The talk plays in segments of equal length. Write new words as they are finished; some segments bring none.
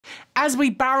as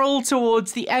we barrel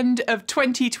towards the end of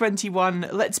 2021,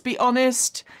 let's be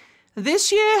honest,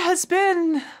 this year has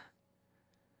been,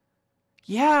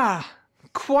 yeah,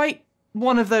 quite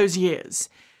one of those years.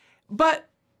 But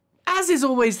as is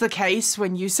always the case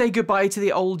when you say goodbye to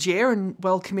the old year and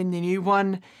welcome in the new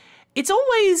one, it's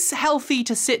always healthy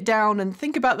to sit down and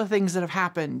think about the things that have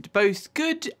happened, both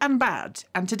good and bad.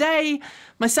 And today,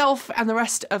 myself and the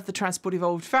rest of the Transport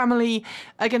Evolved family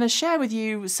are going to share with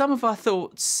you some of our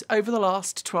thoughts over the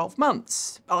last 12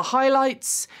 months, our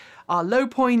highlights, our low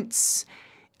points,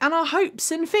 and our hopes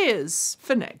and fears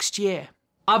for next year.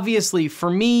 Obviously, for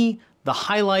me, the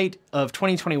highlight of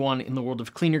 2021 in the world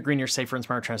of cleaner, greener, safer, and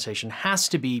smarter transportation has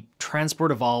to be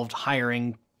Transport Evolved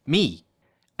hiring me.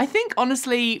 I think,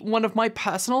 honestly, one of my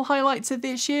personal highlights of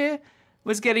this year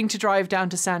was getting to drive down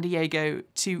to San Diego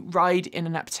to ride in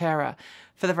an Aptera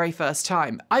for the very first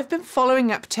time. I've been following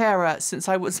Aptera since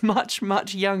I was much,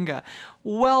 much younger,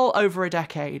 well over a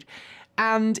decade.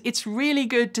 And it's really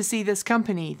good to see this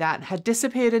company that had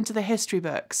disappeared into the history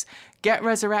books get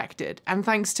resurrected. And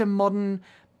thanks to modern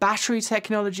battery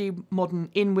technology, modern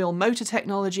in-wheel motor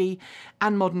technology,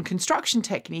 and modern construction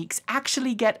techniques,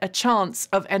 actually get a chance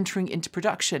of entering into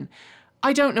production.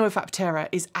 I don't know if Aptera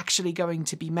is actually going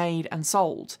to be made and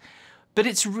sold, but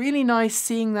it's really nice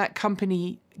seeing that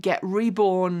company get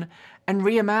reborn and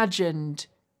reimagined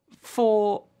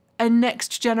for a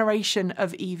next generation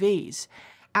of EVs.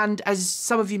 And as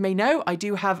some of you may know, I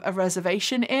do have a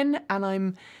reservation in, and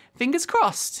I'm fingers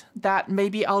crossed that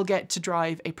maybe I'll get to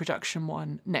drive a production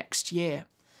one next year.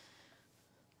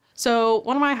 So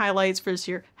one of my highlights for this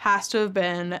year has to have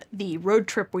been the road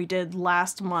trip we did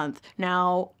last month.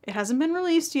 Now, it hasn't been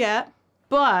released yet,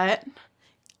 but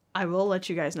I will let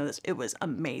you guys know this. It was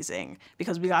amazing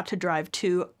because we got to drive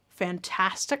two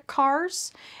fantastic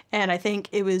cars, and I think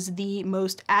it was the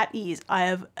most at ease I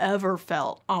have ever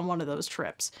felt on one of those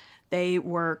trips. They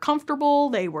were comfortable,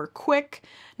 they were quick.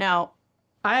 Now,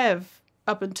 I have,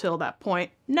 up until that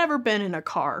point, never been in a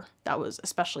car that was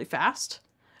especially fast,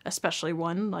 especially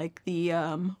one like the,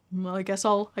 well, I guess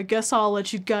I'll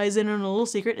let you guys in on a little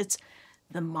secret. It's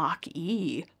the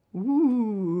Mach-E.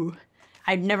 Ooh.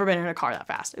 I've never been in a car that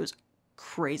fast. It was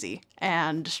crazy,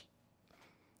 and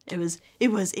it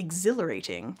was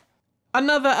exhilarating.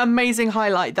 Another amazing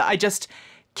highlight that I just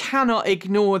cannot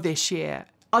ignore this year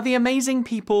are the amazing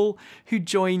people who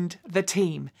joined the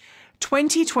team.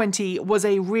 2020 was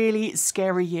a really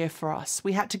scary year for us.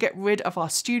 We had to get rid of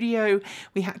our studio.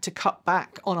 We had to cut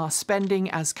back on our spending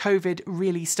as COVID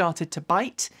really started to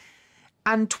bite.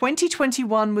 And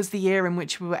 2021 was the year in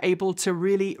which we were able to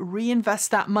really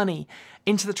reinvest that money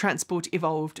into the Transport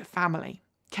Evolved family.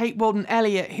 Kate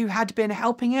Walton-Elliott, who had been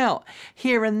helping out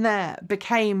here and there,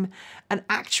 became an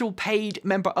actual paid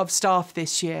member of staff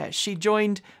this year. She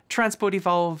joined Transport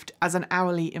Evolved as an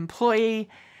hourly employee,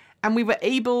 and we were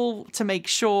able to make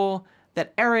sure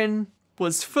that Erin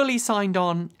was fully signed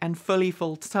on and fully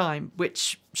full-time,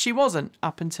 which she wasn't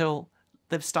up until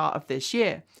the start of this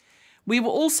year. We were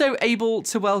also able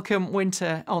to welcome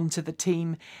Winter onto the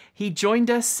team. He joined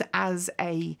us as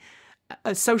a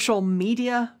social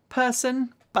media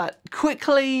person, but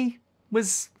quickly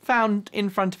was found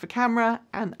in front of a camera,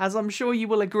 and as I'm sure you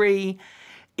will agree,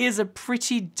 is a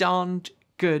pretty darned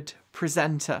good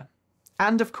presenter.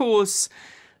 And of course,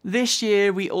 this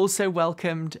year we also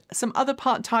welcomed some other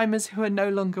part-timers who are no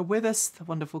longer with us, the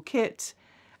wonderful Kit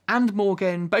and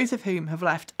Morgan, both of whom have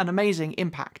left an amazing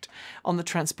impact on the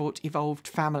Transport Evolved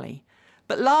family.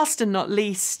 But last and not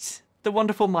least, the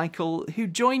wonderful Michael, who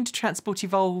joined Transport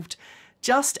Evolved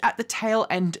just at the tail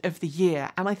end of the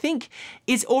year, and I think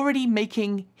is already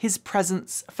making his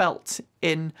presence felt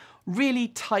in really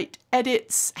tight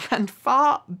edits and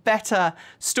far better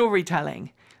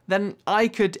storytelling than I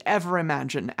could ever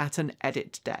imagine at an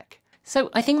edit deck.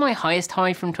 So I think my highest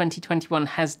high from 2021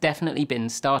 has definitely been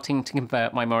starting to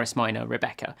convert my Morris Minor,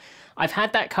 Rebecca. I've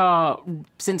had that car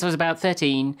since I was about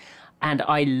 13, and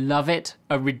I love it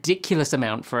a ridiculous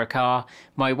amount for a car.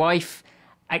 My wife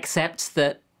accepts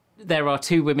that there are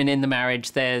two women in the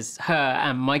marriage. There's her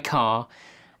and my car.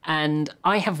 And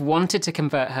I have wanted to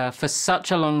convert her for such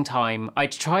a long time. I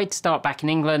tried to start back in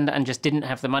England and just didn't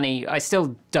have the money. I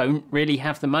still don't really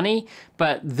have the money,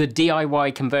 but the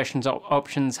DIY conversions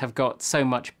options have got so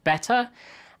much better.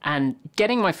 And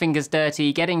getting my fingers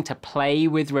dirty, getting to play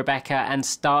with Rebecca and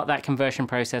start that conversion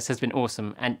process has been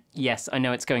awesome. And yes, I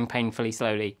know it's going painfully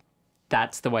slowly.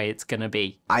 That's the way it's going to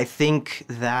be. I think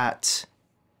that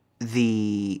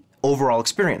the overall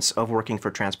experience of working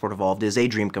for Transport Evolved is a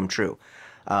dream come true.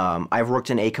 I've worked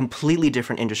in a completely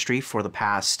different industry for the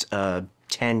past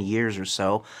 10 years or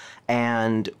so.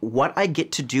 And what I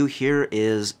get to do here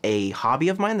is a hobby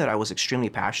of mine that I was extremely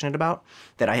passionate about,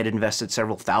 that I had invested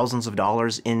several thousands of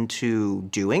dollars into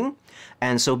doing.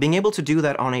 And so being able to do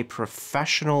that on a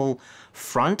professional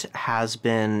front has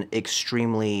been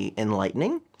extremely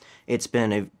enlightening. It's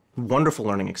been a wonderful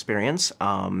learning experience.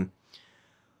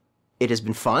 It has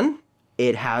been fun.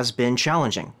 It has been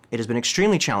challenging. It has been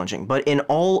extremely challenging, but in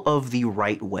all of the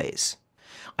right ways.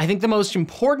 I think the most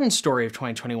important story of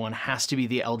 2021 has to be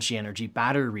the LG Energy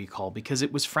battery recall, because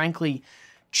it was frankly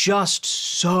just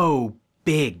so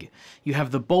big. You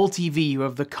have the Bolt EV, you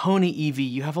have the Kona EV,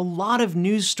 you have a lot of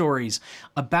news stories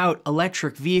about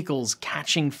electric vehicles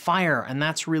catching fire, and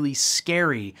that's really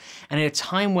scary. And at a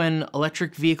time when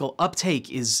electric vehicle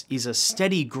uptake is a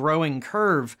steady growing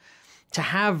curve, to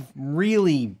have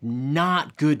really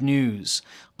not good news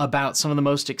about some of the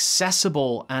most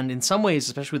accessible and in some ways,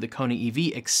 especially with the Kona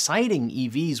EV, exciting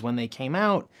EVs when they came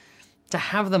out, to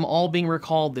have them all being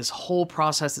recalled, this whole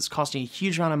process that's costing a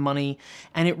huge amount of money,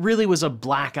 and it really was a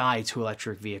black eye to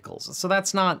electric vehicles. So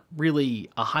that's not really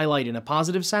a highlight in a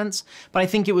positive sense, but I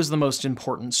think it was the most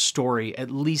important story, at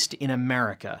least in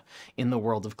America, in the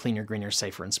world of cleaner, greener,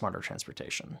 safer, and smarter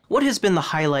transportation. What has been the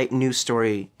highlight news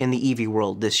story in the EV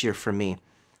world this year for me?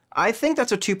 I think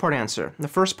that's a two-part answer. The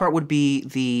first part would be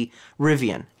the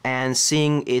Rivian and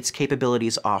seeing its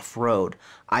capabilities off-road.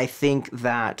 I think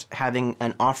that having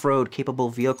an off-road capable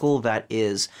vehicle that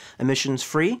is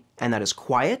emissions-free and that is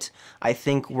quiet, I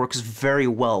think works very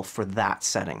well for that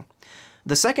setting.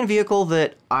 The second vehicle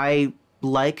that I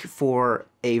like for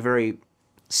a very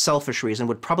selfish reason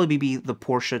would probably be the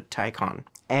Porsche Taycan.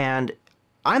 And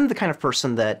I'm the kind of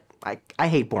person that I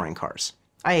hate boring cars.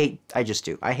 I just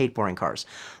do. I hate boring cars.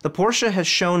 The Porsche has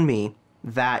shown me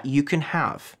that you can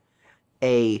have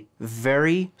a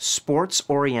very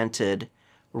sports-oriented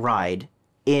ride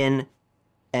in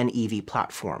an EV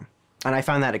platform. And I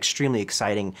find that extremely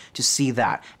exciting to see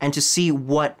that and to see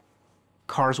what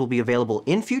cars will be available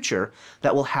in future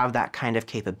that will have that kind of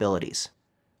capabilities.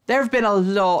 There have been a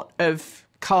lot of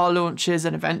car launches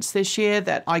and events this year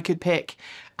that I could pick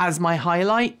as my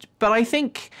highlight, but I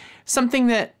think something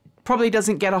that probably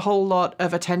doesn't get a whole lot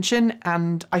of attention,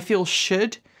 and I feel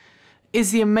should,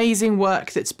 is the amazing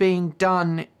work that's being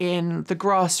done in the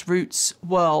grassroots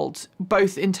world,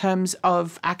 both in terms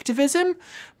of activism,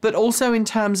 but also in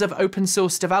terms of open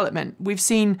source development. We've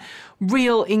seen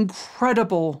real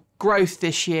incredible growth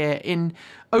this year in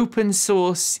open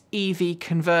source EV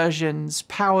conversions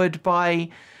powered by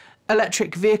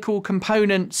electric vehicle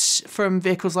components from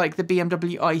vehicles like the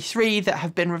BMW i3 that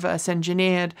have been reverse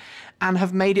engineered and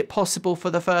have made it possible for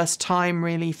the first time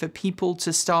really for people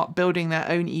to start building their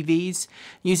own EVs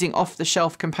using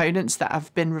off-the-shelf components that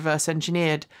have been reverse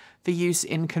engineered for use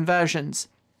in conversions.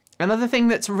 Another thing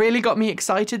that's really got me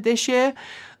excited this year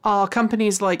are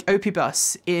companies like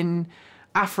Opibus in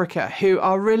Africa, who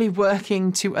are really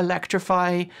working to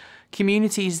electrify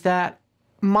communities that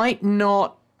might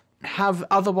not have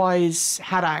otherwise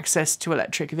had access to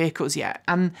electric vehicles yet.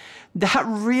 And that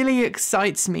really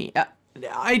excites me.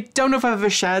 I don't know if I've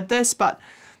ever shared this, but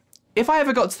if I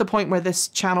ever got to the point where this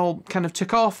channel kind of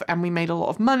took off and we made a lot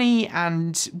of money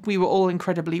and we were all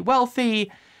incredibly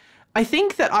wealthy, I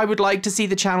think that I would like to see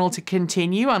the channel to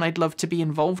continue and I'd love to be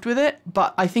involved with it.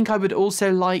 But I think I would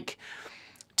also like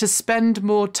to spend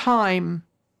more time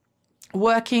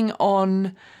working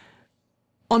on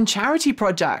charity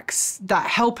projects that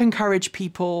help encourage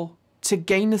people to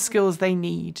gain the skills they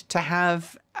need to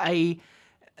have a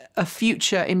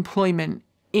future employment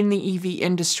in the EV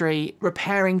industry,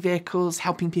 repairing vehicles,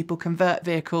 helping people convert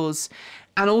vehicles,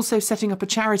 and also setting up a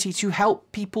charity to help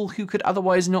people who could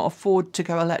otherwise not afford to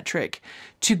go electric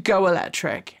to go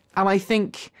electric. And I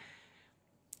think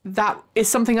that is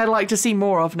something I'd like to see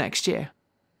more of next year.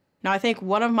 Now, I think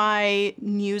one of my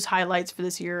news highlights for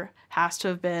this year has to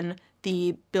have been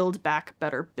the Build Back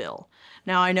Better bill.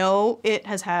 Now, I know it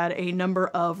has had a number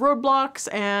of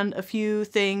roadblocks and a few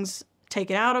things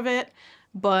taken out of it,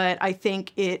 but I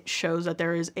think it shows that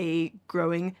there is a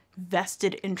growing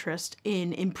vested interest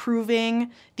in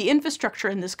improving the infrastructure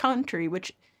in this country,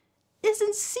 which is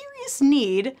in serious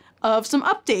need of some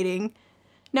updating.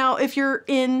 Now, if you're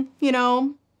in,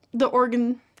 the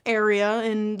Oregon area,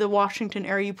 in the Washington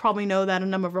area, you probably know that a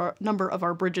number of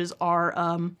our bridges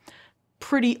are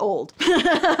pretty old.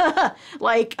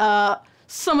 Like,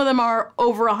 some of them are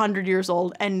over 100 years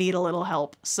old and need a little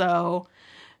help. So,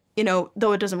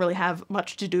 though it doesn't really have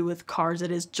much to do with cars, it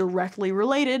is directly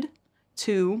related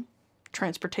to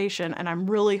transportation. And I'm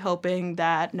really hoping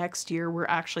that next year we're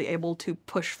actually able to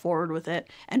push forward with it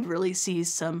and really see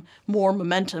some more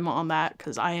momentum on that,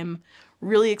 because I am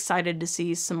really excited to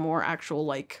see some more actual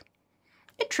like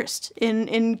interest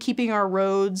in keeping our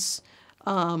roads,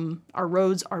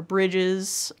 our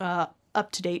bridges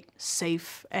up to date,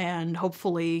 safe, and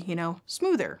hopefully, you know,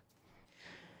 smoother.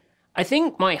 I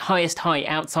think my highest high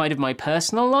outside of my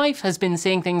personal life has been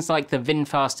seeing things like the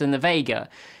VinFast and the Vega.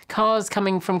 Cars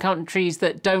coming from countries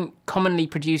that don't commonly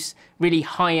produce really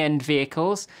high-end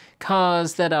vehicles,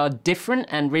 cars that are different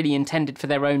and really intended for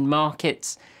their own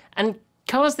markets, and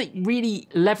cars that really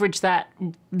leverage that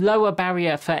lower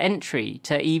barrier for entry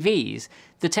to EVs.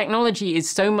 The technology is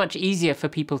so much easier for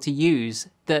people to use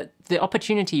that the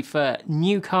opportunity for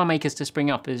new car makers to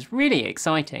spring up is really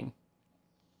exciting.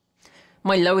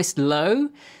 My lowest low,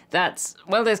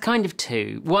 there's kind of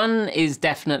two. One is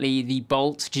definitely the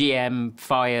Bolt GM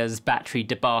fires battery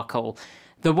debacle.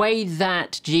 The way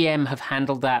that GM have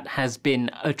handled that has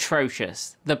been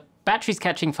atrocious. The batteries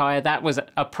catching fire, that was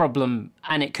a problem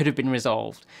and it could have been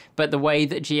resolved. But the way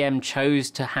that GM chose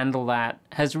to handle that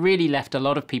has really left a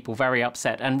lot of people very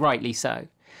upset, and rightly so.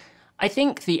 I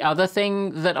think the other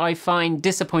thing that I find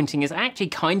disappointing is actually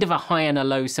kind of a high and a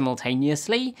low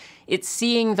simultaneously. It's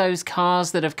seeing those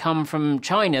cars that have come from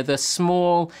China, the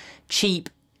small,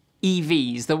 cheap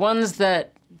EVs, the ones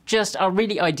that just are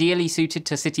really ideally suited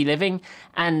to city living,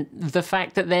 and the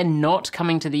fact that they're not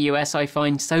coming to the US I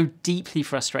find so deeply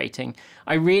frustrating.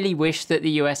 I really wish that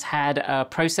the US had a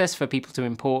process for people to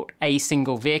import a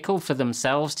single vehicle for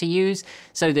themselves to use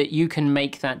so that you can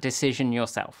make that decision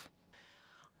yourself.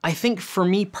 I think for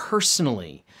me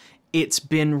personally, it's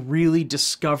been really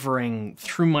discovering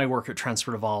through my work at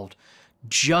Transport Evolved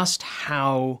just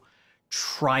how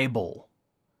tribal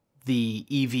the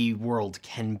EV world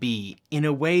can be in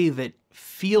a way that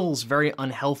feels very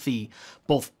unhealthy,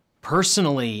 both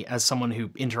personally as someone who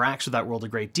interacts with that world a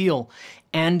great deal,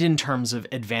 and in terms of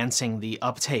advancing the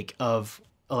uptake of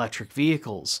electric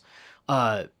vehicles.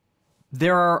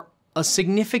 There are a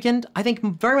significant, I think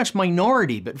very much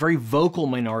minority, but very vocal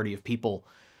minority of people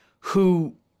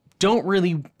who don't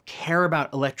really care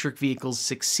about electric vehicles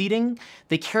succeeding.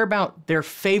 They care about their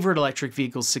favorite electric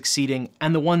vehicles succeeding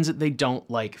and the ones that they don't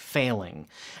like failing.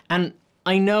 And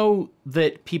I know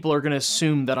that people are going to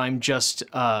assume that I'm just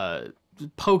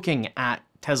poking at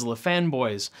Tesla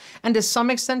fanboys, and to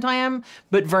some extent I am,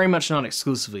 but very much not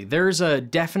exclusively. There's a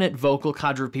definite vocal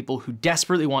cadre of people who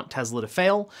desperately want Tesla to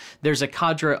fail. There's a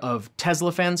cadre of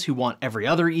Tesla fans who want every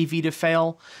other EV to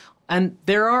fail. And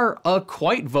there are a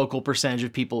quite vocal percentage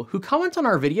of people who comment on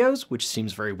our videos, which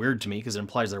seems very weird to me because it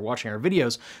implies they're watching our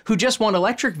videos, who just want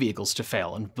electric vehicles to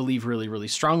fail and believe really, really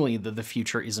strongly that the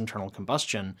future is internal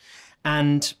combustion.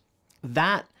 And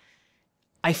that,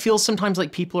 I feel sometimes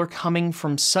like people are coming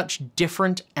from such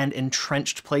different and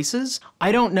entrenched places.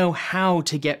 I don't know how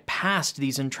to get past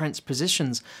these entrenched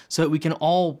positions so that we can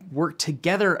all work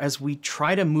together as we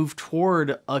try to move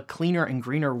toward a cleaner and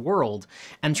greener world.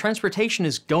 And transportation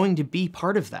is going to be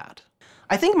part of that.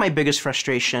 I think my biggest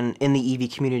frustration in the EV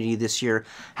community this year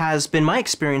has been my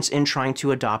experience in trying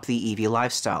to adopt the EV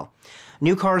lifestyle.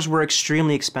 New cars were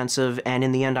extremely expensive, and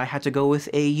in the end I had to go with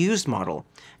a used model.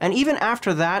 And even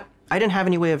after that, I didn't have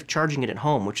any way of charging it at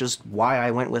home, which is why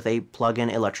I went with a plug-in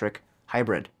electric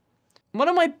hybrid. One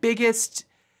of my biggest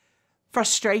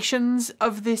frustrations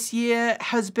of this year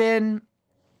has been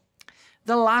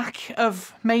the lack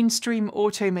of mainstream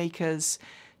automakers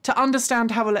to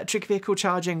understand how electric vehicle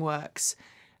charging works.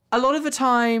 A lot of the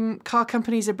time, car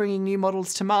companies are bringing new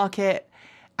models to market,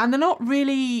 and they're not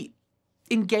really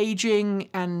engaging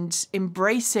and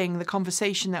embracing the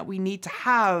conversation that we need to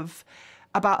have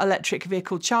about electric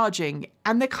vehicle charging,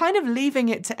 and they're kind of leaving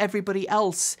it to everybody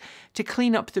else to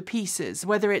clean up the pieces,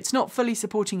 whether it's not fully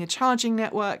supporting a charging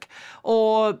network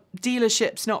or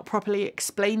dealerships not properly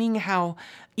explaining how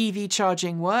EV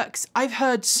charging works. I've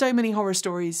heard so many horror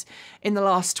stories in the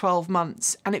last 12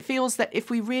 months, and it feels that if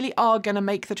we really are going to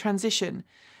make the transition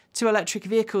to electric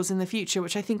vehicles in the future,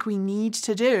 which I think we need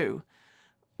to do,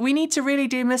 we need to really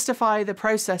demystify the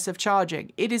process of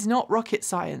charging. It is not rocket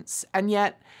science, and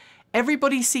yet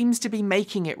everybody seems to be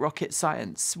making it rocket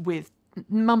science with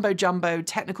mumbo-jumbo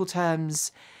technical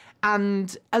terms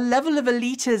and a level of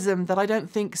elitism that I don't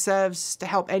think serves to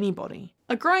help anybody.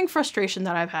 A growing frustration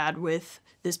that I've had with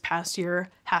this past year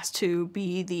has to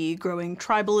be the growing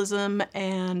tribalism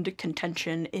and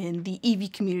contention in the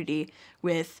EV community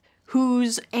with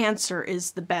whose answer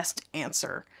is the best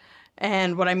answer.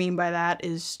 And what I mean by that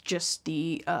is just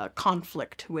the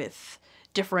conflict with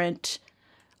different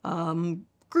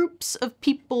groups of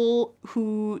people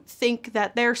who think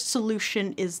that their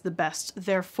solution is the best,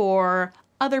 therefore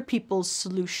other people's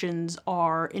solutions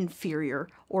are inferior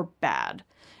or bad.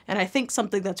 And I think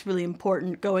something that's really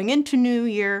important going into New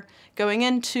Year, going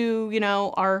into,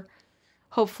 our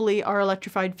hopefully our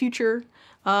electrified future,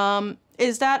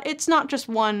 is that it's not just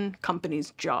one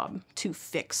company's job to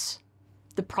fix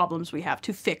the problems we have,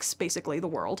 to fix basically the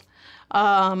world.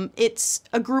 It's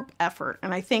a group effort.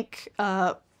 And I think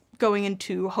going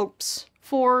into hopes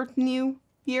for New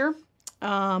Year,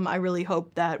 I really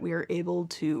hope that we are able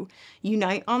to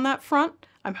unite on that front.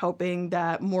 I'm hoping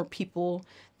that more people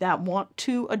that want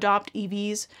to adopt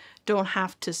EVs don't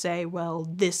have to say, well,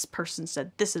 this person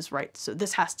said this is right, so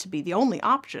this has to be the only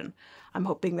option. I'm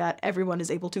hoping that everyone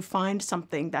is able to find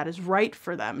something that is right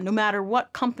for them, no matter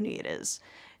what company it is,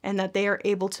 and that they are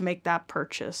able to make that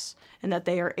purchase, and that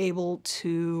they are able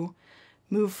to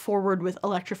move forward with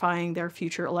electrifying their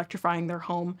future, electrifying their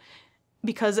home,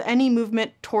 because any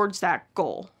movement towards that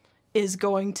goal is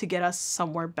going to get us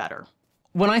somewhere better.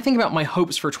 When I think about my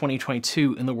hopes for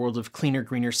 2022 in the world of cleaner,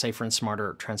 greener, safer, and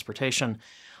smarter transportation,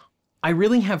 I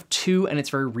really have two, and it's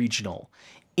very regional.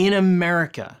 In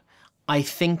America, I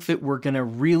think that we're going to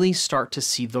really start to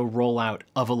see the rollout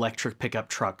of electric pickup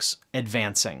trucks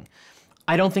advancing.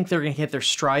 I don't think they're going to hit their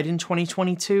stride in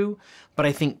 2022, but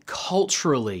I think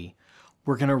culturally,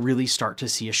 we're going to really start to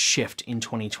see a shift in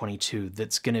 2022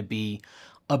 that's going to be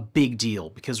a big deal,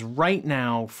 because right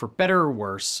now, for better or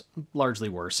worse, largely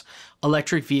worse,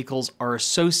 electric vehicles are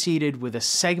associated with a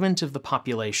segment of the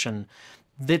population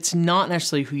that's not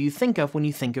necessarily who you think of when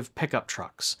you think of pickup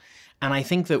trucks. And I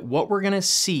think that what we're going to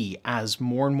see as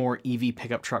more and more EV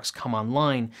pickup trucks come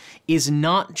online is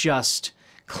not just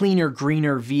cleaner,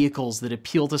 greener vehicles that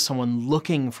appeal to someone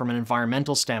looking from an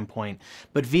environmental standpoint,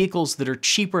 but vehicles that are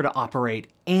cheaper to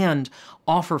operate and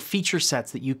offer feature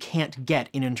sets that you can't get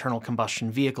in internal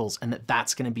combustion vehicles, and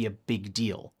that's going to be a big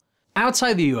deal.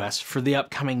 Outside the US for the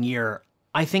upcoming year,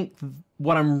 I think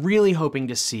what I'm really hoping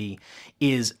to see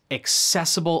is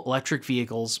accessible electric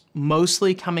vehicles,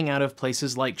 mostly coming out of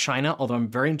places like China, although I'm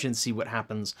very interested to see what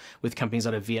happens with companies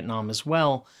out of Vietnam as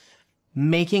well,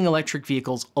 making electric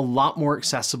vehicles a lot more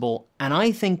accessible, and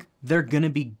I think they're going to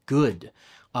be good.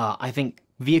 I think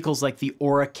vehicles like the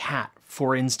Aura Cat,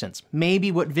 for instance,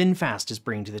 maybe what VinFast is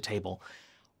bringing to the table,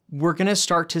 we're going to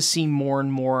start to see more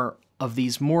and more of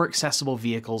these more accessible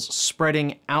vehicles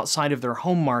spreading outside of their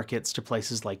home markets to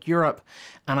places like Europe,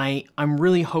 and I'm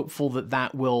really hopeful that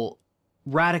that will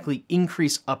radically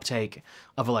increase uptake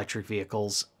of electric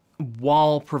vehicles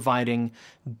while providing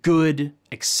good,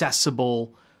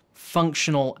 accessible,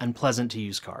 functional, and pleasant to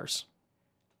use cars.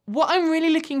 What I'm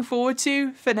really looking forward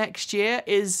to for next year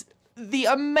is the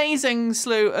amazing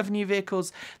slew of new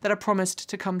vehicles that are promised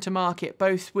to come to market,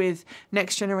 both with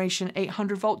next generation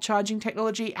 800 volt charging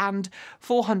technology and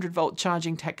 400 volt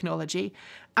charging technology.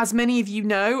 As many of you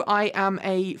know, I am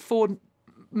a Ford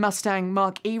Mustang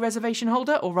Mach-E reservation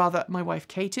holder, or rather my wife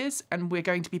Kate is, and we're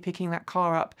going to be picking that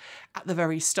car up at the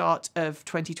very start of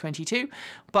 2022.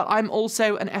 But I'm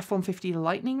also an F-150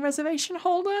 Lightning reservation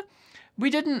holder. We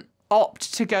didn't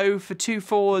opt to go for two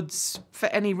Fords for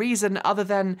any reason other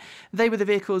than they were the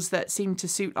vehicles that seemed to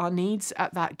suit our needs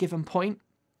at that given point.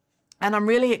 And I'm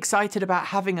really excited about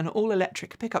having an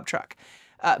all-electric pickup truck.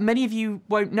 Many of you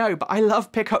won't know, but I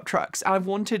love pickup trucks. I've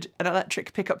wanted an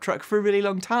electric pickup truck for a really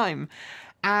long time.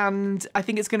 And I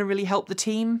think it's going to really help the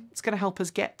team. It's going to help us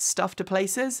get stuff to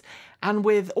places. And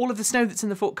with all of the snow that's in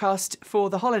the forecast for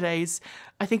the holidays,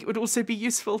 I think it would also be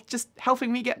useful just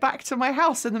helping me get back to my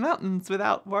house in the mountains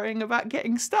without worrying about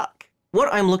getting stuck.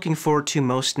 What I'm looking forward to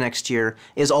most next year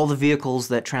is all the vehicles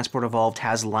that Transport Evolved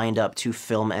has lined up to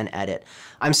film and edit.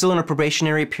 I'm still in a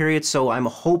probationary period, so I'm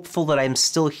hopeful that I'm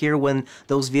still here when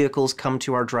those vehicles come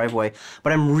to our driveway.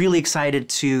 But I'm really excited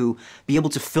to be able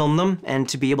to film them and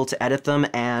to be able to edit them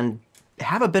and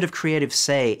have a bit of creative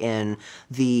say in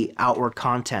the outward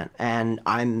content. And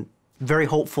I'm very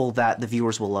hopeful that the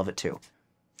viewers will love it too.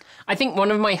 I think one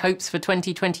of my hopes for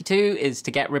 2022 is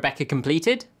to get Rebecca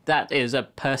completed. That is a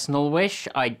personal wish.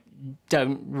 I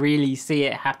don't really see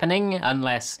it happening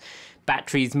unless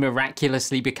batteries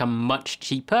miraculously become much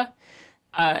cheaper.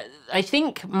 I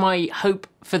think my hope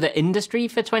for the industry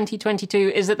for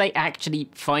 2022 is that they actually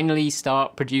finally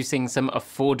start producing some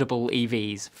affordable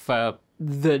EVs for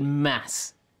the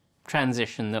mass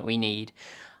transition that we need.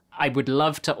 I would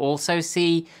love to also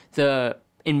see the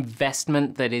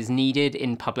investment that is needed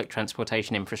in public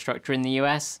transportation infrastructure in the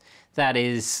US. That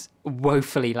is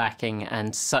woefully lacking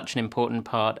and such an important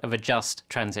part of a just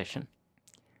transition.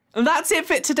 And that's it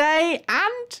for today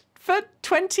and for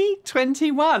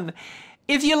 2021.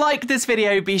 If you liked this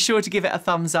video, be sure to give it a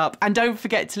thumbs up and don't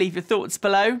forget to leave your thoughts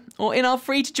below or in our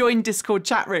free to join Discord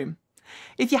chat room.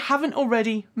 If you haven't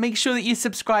already, make sure that you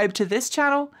subscribe to this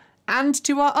channel and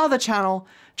to our other channel,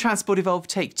 Transport Evolved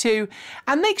Take 2,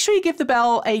 and make sure you give the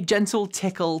bell a gentle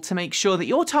tickle to make sure that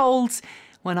you're told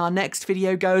when our next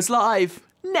video goes live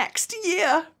next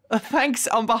year. Thanks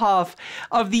on behalf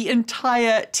of the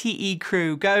entire TE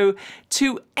crew go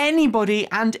to anybody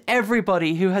and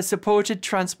everybody who has supported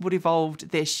Transport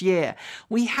Evolved this year.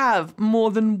 We have more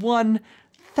than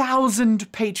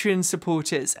 1,000 Patreon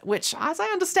supporters, which, as I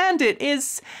understand it,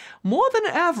 is more than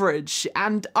average.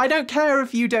 And I don't care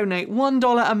if you donate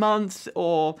 $1 a month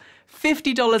or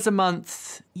 $50 a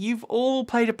month, you've all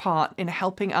played a part in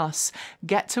helping us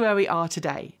get to where we are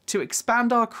today, to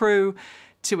expand our crew,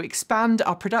 to expand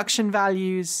our production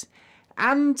values,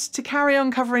 and to carry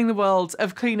on covering the world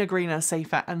of cleaner, greener,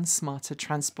 safer, and smarter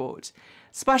transport.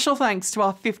 Special thanks to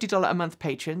our $50 a month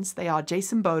patrons. They are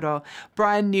Jason Bodo,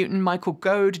 Brian Newton, Michael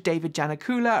Goad, David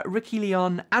Janakula, Ricky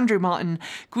Leon, Andrew Martin,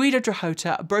 Guido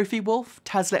Drahota, Brophy Wolf,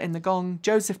 Tasla in the Gong,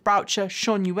 Joseph Boucher,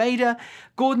 Sean Ueda,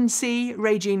 Gordon C,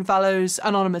 Regine Vallows,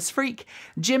 Anonymous Freak,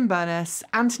 Jim Burness,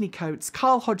 Anthony Coates,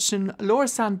 Carl Hodgson, Laura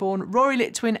Sanborn, Rory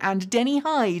Litwin, and Denny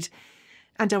Hyde.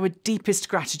 And our deepest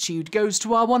gratitude goes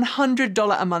to our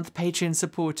 $100 a month Patreon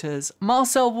supporters: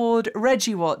 Marcel Ward,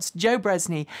 Reggie Watts, Joe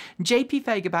Bresney, JP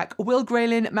Fagerback, Will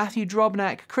Graylin, Matthew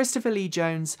Drobnak, Christopher Lee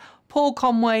Jones, Paul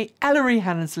Conway, Ellery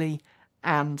Hannesley,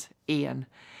 and Ian.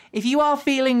 If you are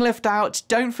feeling left out,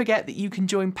 don't forget that you can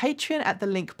join Patreon at the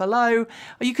link below,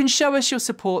 or you can show us your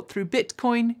support through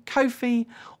Bitcoin, Ko-fi,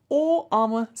 or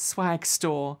Armour Swag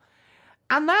Store.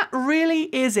 And that really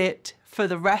is it for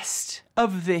the rest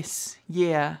of this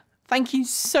year. Thank you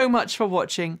so much for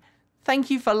watching. Thank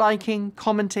you for liking,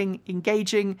 commenting,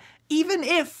 engaging, even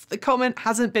if the comment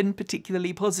hasn't been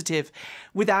particularly positive.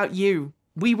 Without you,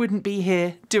 we wouldn't be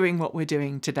here doing what we're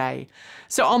doing today.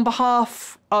 So on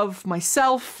behalf of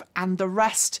myself and the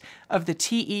rest of the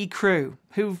TE crew,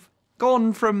 who've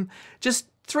gone from just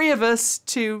 3 of us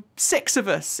to 6 of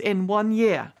us in 1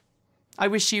 year, I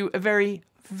wish you a very,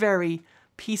 very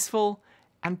peaceful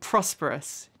and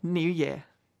prosperous new year.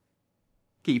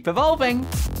 Keep evolving!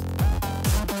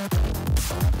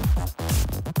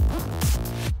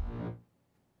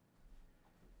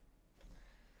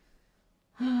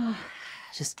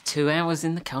 Just 2 hours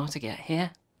in the car to get here.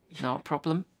 Not a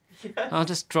problem. Yes. I'll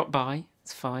just drop by.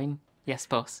 It's fine. Yes,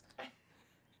 boss.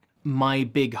 My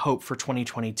big hope for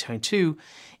 2022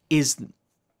 is,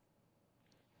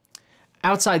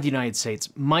 outside the United States,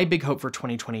 my big hope for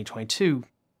 2022.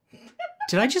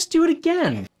 Did I just do it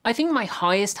again? I think my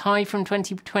highest high from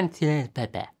 2020...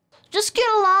 Just get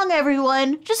along,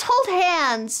 everyone. Just hold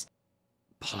hands.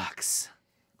 Bollocks.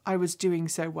 I was doing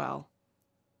so well.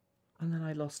 And then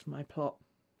I lost my plot.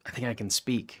 I think I can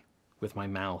speak with my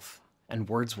mouth, and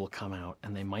words will come out,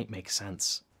 and they might make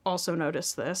sense. Also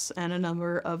noticed this, and a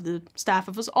number of the staff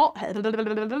of us all...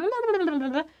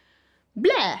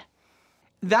 Blah.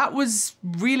 That was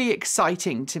really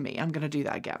exciting to me. I'm going to do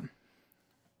that again.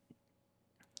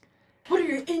 What are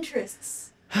your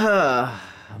interests?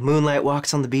 Moonlight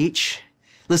walks on the beach,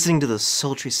 listening to the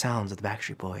sultry sounds of the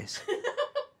Backstreet Boys.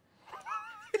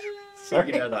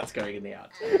 Sorry. You know that's going in the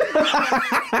outro.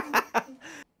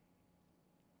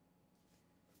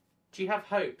 Do you have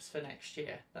hopes for next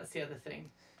year? That's the other thing.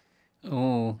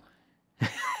 Oh.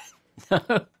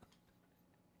 No.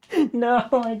 No,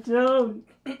 I don't.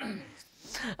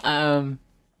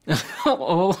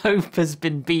 All hope has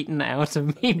been beaten out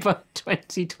of me by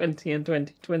 2020 and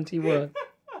 2021.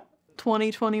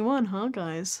 2021, huh,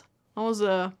 guys? That was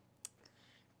a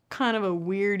kind of a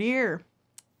weird year.